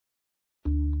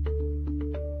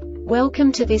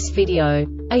Welcome to this video.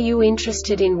 Are you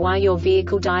interested in why your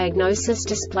vehicle diagnosis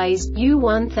displays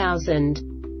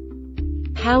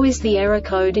U1000? How is the error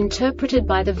code interpreted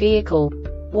by the vehicle?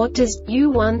 What does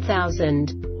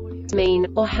U1000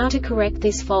 mean, or how to correct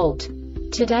this fault?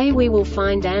 Today we will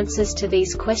find answers to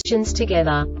these questions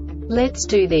together. Let's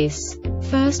do this.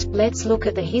 First, let's look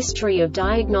at the history of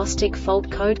diagnostic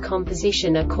fault code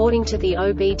composition according to the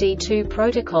OBD2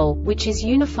 protocol, which is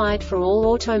unified for all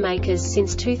automakers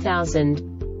since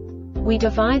 2000. We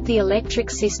divide the electric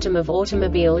system of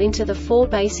automobile into the four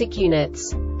basic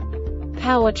units: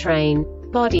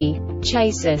 powertrain, body,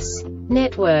 chassis,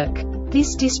 network.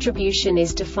 This distribution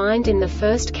is defined in the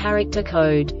first character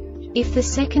code. If the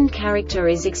second character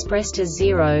is expressed as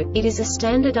 0, it is a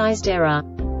standardized error.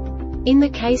 In the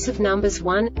case of numbers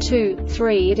 1, 2,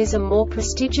 3, it is a more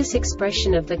prestigious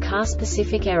expression of the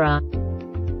car-specific error.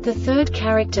 The third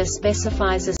character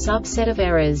specifies a subset of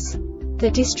errors.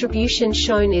 The distribution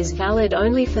shown is valid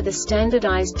only for the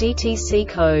standardized DTC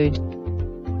code.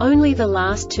 Only the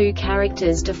last two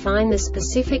characters define the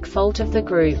specific fault of the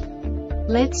group.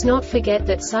 Let's not forget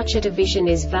that such a division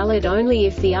is valid only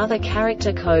if the other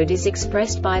character code is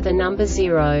expressed by the number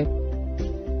 0.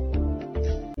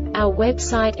 Our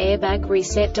website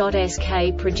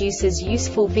airbagreset.sk produces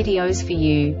useful videos for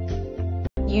you.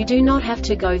 You do not have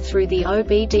to go through the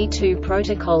OBD2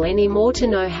 protocol anymore to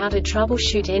know how to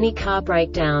troubleshoot any car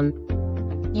breakdown.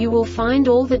 You will find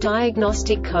all the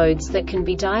diagnostic codes that can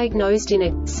be diagnosed in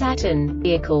a Saturn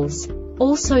vehicles.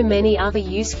 Also many other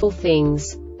useful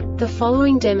things. The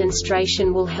following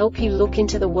demonstration will help you look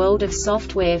into the world of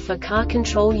software for car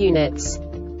control units.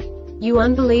 You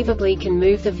unbelievably can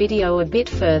move the video a bit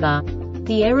further.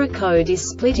 The error code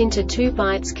is split into 2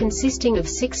 bytes consisting of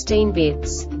 16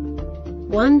 bits.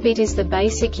 1 bit is the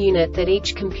basic unit that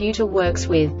each computer works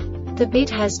with. The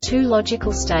bit has 2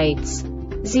 logical states: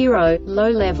 0, low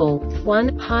level,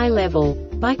 1, high level.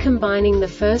 By combining the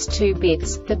first 2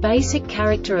 bits, the basic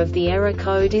character of the error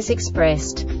code is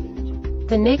expressed.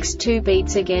 The next 2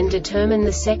 beats again determine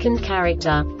the second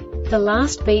character. The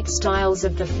last beat styles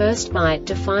of the first byte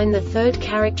define the third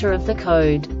character of the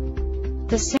code.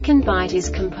 The second byte is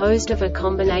composed of a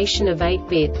combination of 8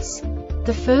 bits.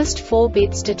 The first 4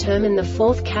 bits determine the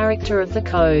fourth character of the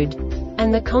code.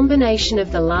 And the combination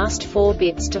of the last 4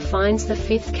 bits defines the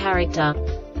fifth character.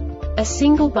 A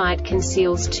single byte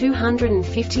conceals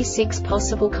 256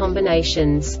 possible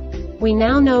combinations. We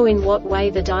now know in what way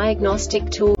the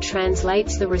diagnostic tool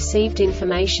translates the received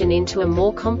information into a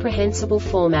more comprehensible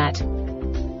format.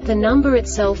 The number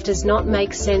itself does not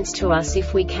make sense to us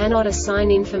if we cannot assign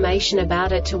information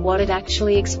about it to what it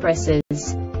actually expresses.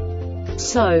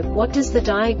 So, what does the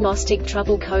Diagnostic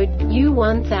Trouble Code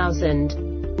U1000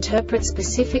 interpret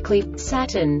specifically for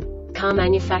Saturn car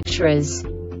manufacturers?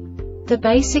 The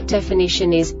basic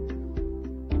definition is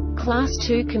Class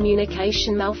 2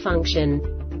 communication malfunction.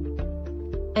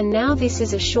 And now this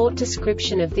is a short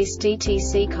description of this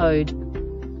DTC code.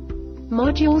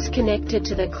 Modules connected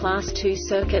to the Class 2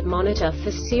 circuit monitor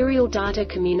for serial data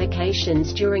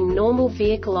communications during normal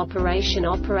vehicle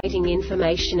operation-Operating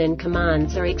information and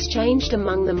commands are exchanged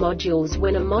among the modules.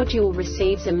 When a module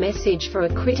receives a message for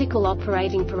a critical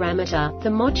operating parameter, the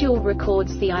module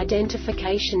records the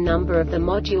identification number of the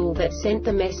module that sent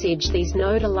the message. These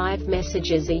node-alive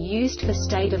messages are used for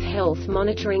state of health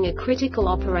monitoring. A critical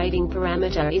operating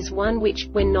parameter is one which,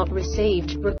 when not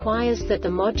received, requires that the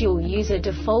module use a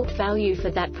default value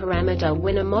for that parameter.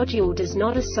 When a module does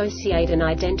not associate an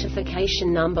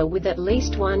identification number with at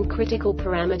least one critical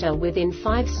parameter within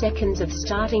 5 seconds of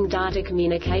starting data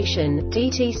communication,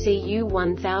 DTC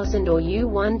U1000 or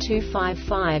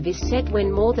U1255 is set.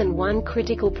 When more than one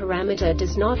critical parameter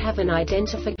does not have an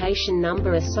identification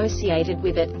number associated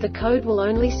with it, the code will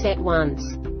only set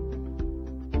once.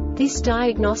 This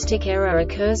diagnostic error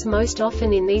occurs most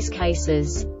often in these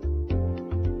cases: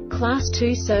 Class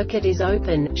 2 circuit is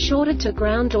open, shorted to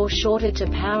ground or shorted to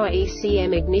power.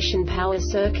 ECM ignition power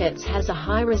circuits has a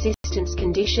high resistance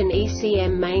condition.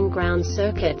 ECM main ground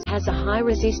circuit has a high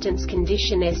resistance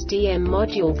condition. SDM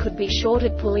module could be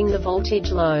shorted, pulling the voltage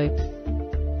low.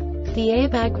 The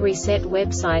Airbag Reset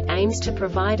website aims to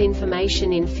provide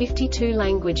information in 52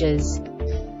 languages.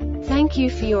 Thank you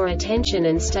for your attention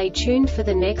and stay tuned for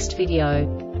the next video.